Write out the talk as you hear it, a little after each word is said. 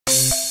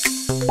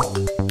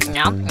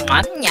Yum,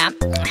 yum, yum.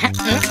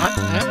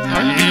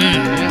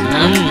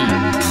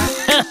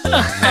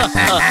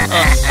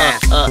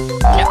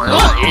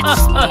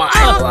 It's my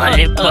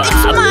lollipop.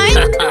 It's mine.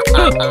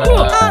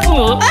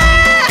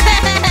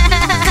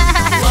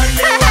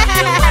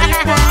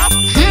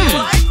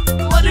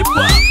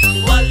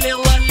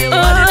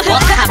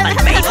 What happened,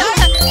 baby?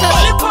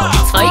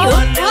 It's for you.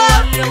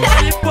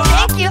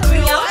 Thank you.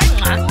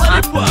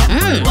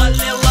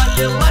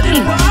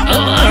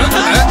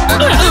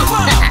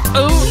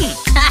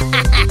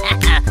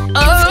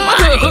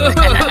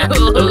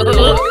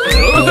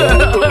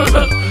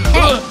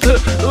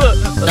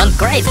 Don't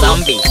cry,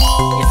 zombie.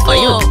 It's for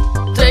you.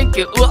 Thank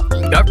you.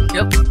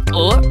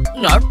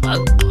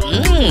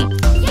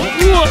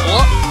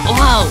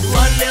 Wow.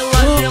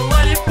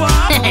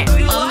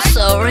 I'm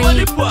sorry.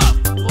 Stop.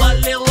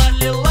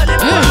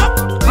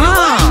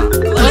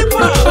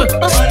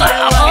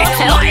 It's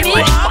my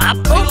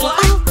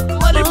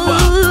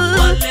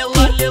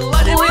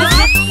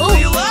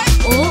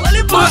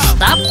lollipop.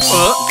 Stop.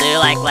 Do you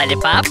like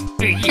lollipop?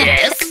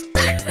 Yes.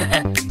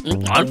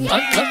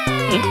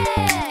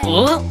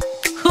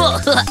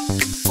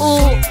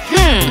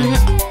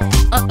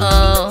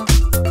 Uh-oh.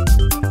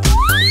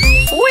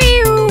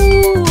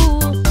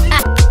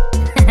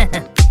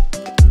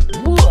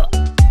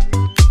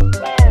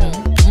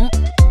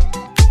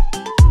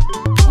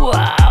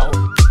 Wow.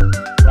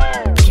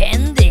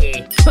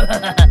 Candy.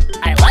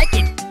 I like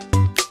it.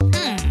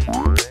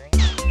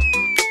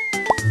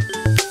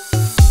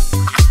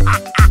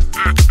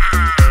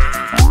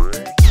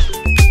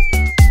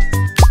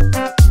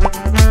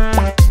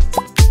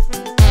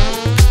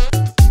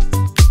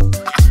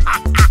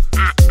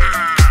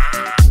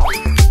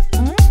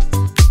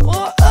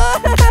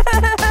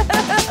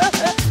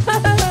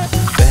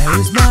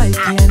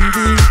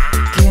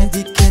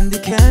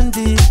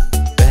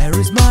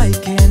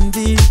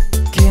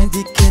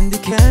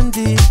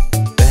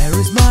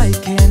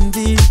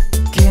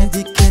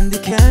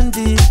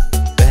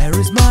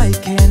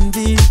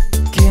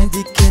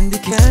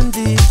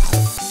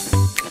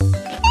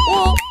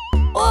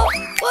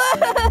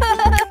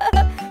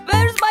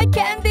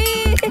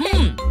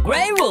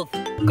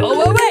 Go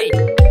away!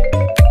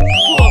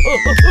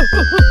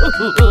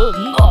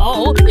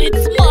 No,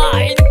 it's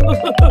mine!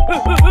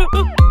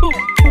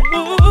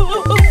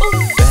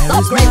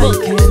 Stop, Grey Wolf!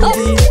 Stop!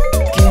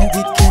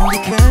 Candy, candy,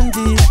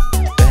 candy.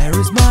 Where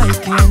is my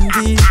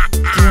candy?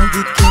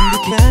 Candy, candy,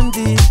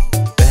 candy.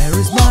 Where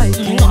is my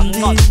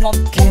candy?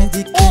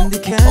 Candy, candy,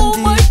 candy.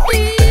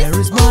 Where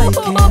is my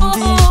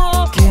candy? Candy,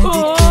 candy,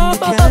 candy.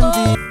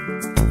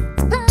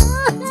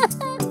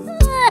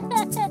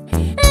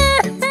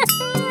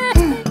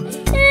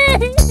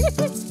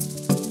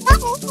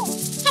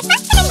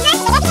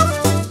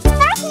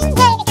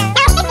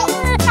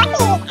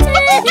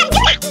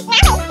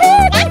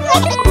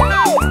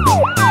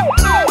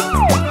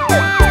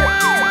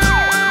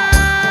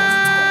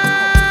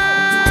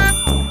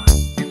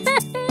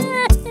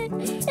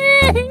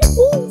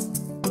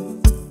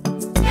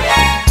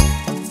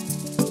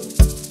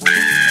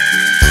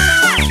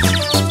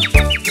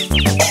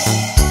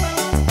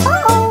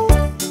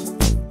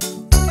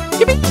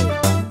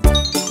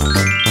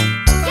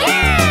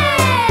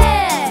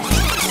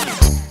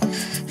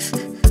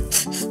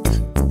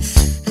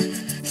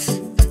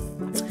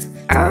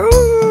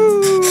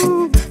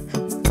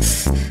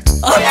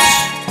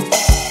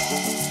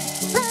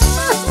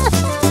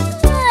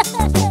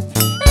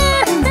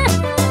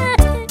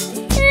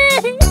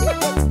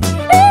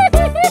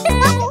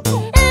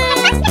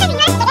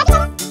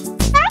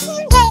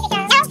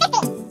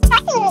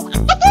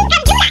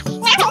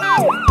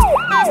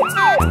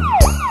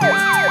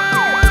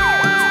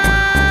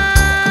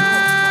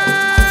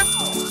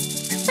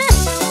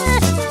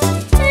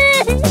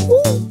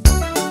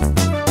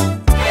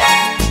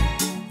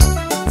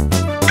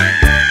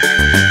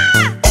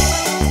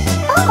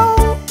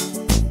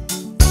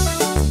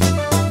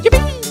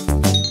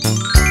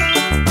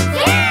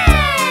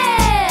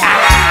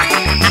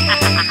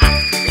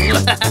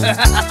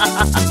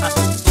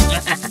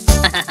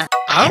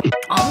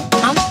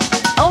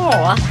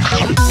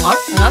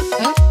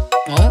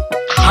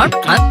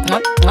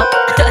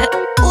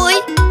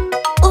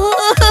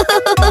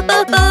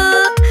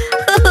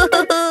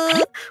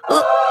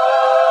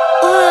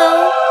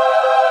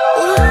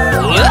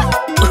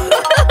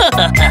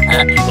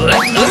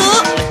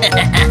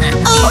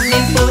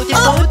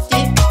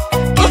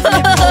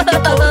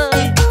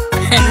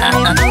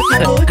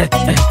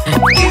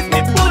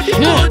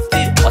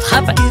 What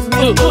happened?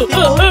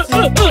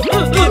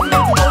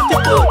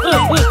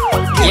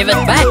 Give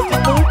it back.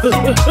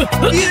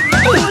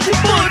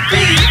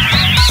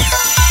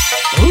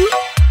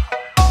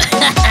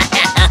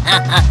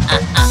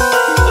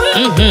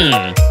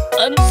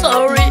 I'm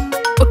sorry.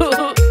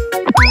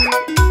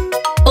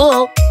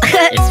 Oh,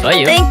 it's for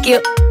you. Thank you.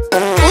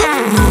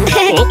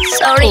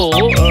 Sorry.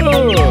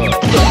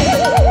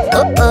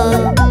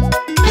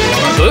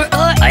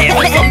 I am a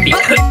zombie.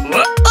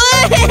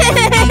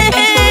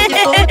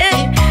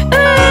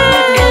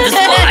 It's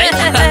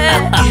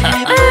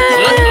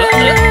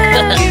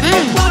mine.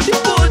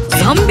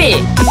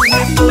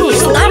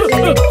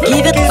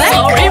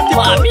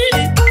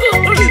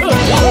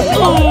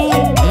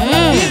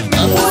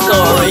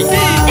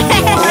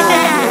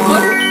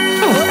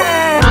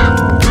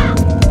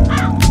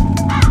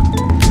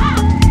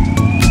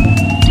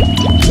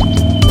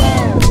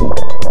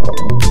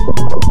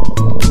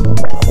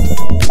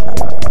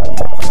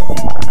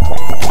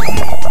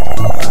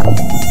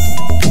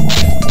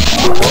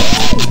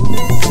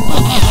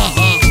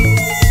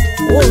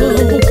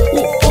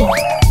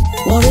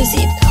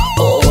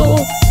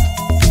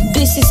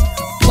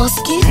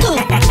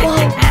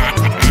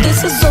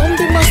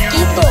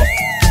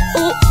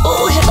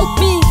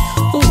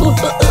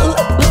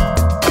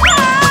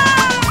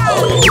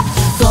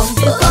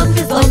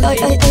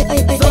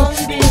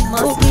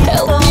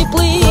 Help me,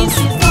 please.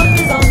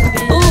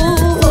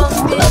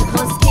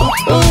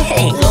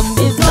 Hey,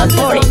 don't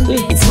worry,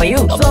 it's for you.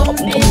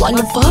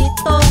 Lollipop?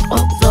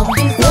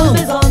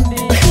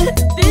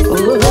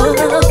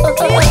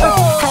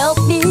 Help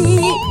me.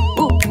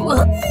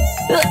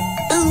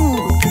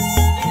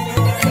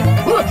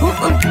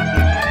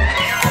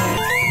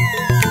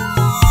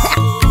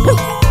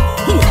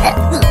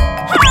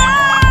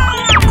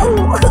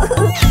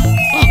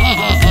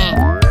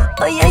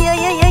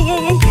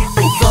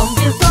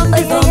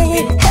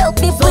 Help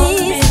me,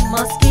 please.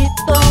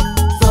 Mosquito,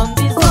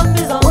 zombie,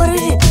 What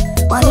is it?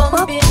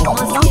 Lollipop?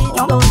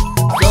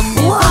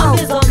 Wow.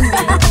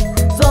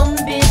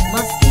 zombie,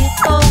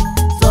 mosquito,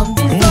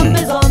 zombie.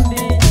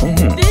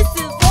 This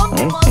is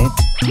zombie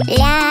mosquito.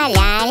 La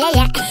la la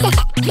la.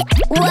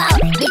 Wow,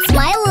 it's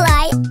my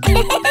life.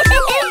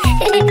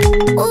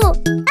 Ooh.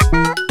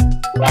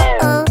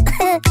 Oh.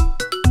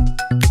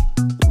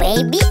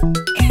 Baby.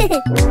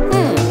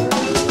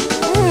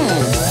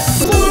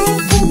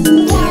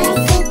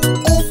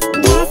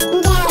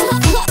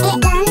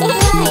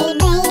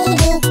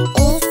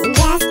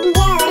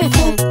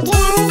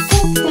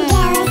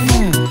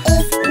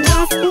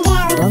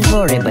 Don't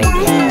worry, baby.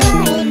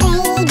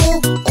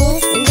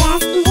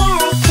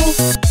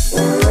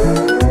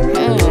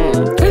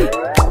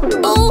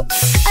 Oh,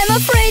 I'm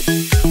afraid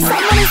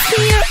someone is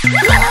here.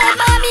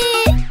 Mommy.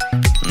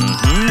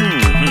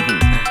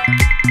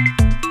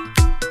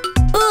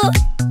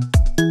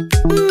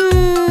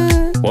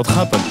 What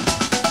happened?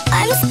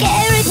 I'm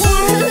scared.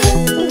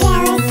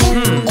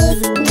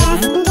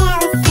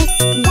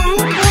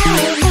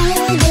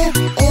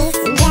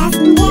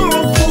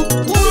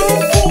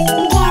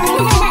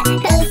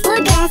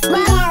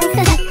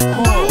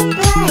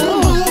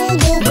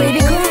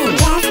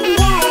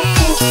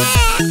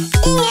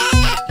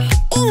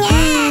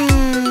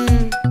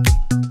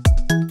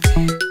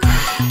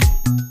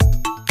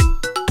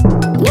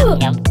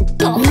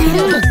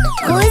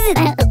 Who is it?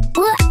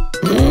 What?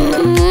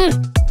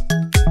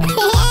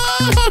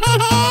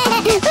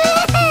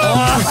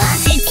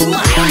 It's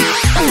mine.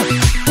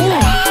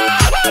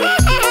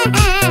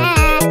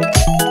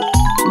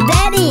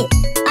 Daddy,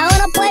 I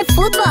wanna play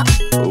football.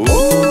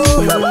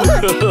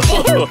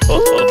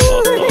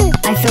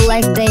 I feel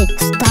like they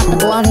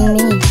stopped loving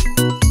me.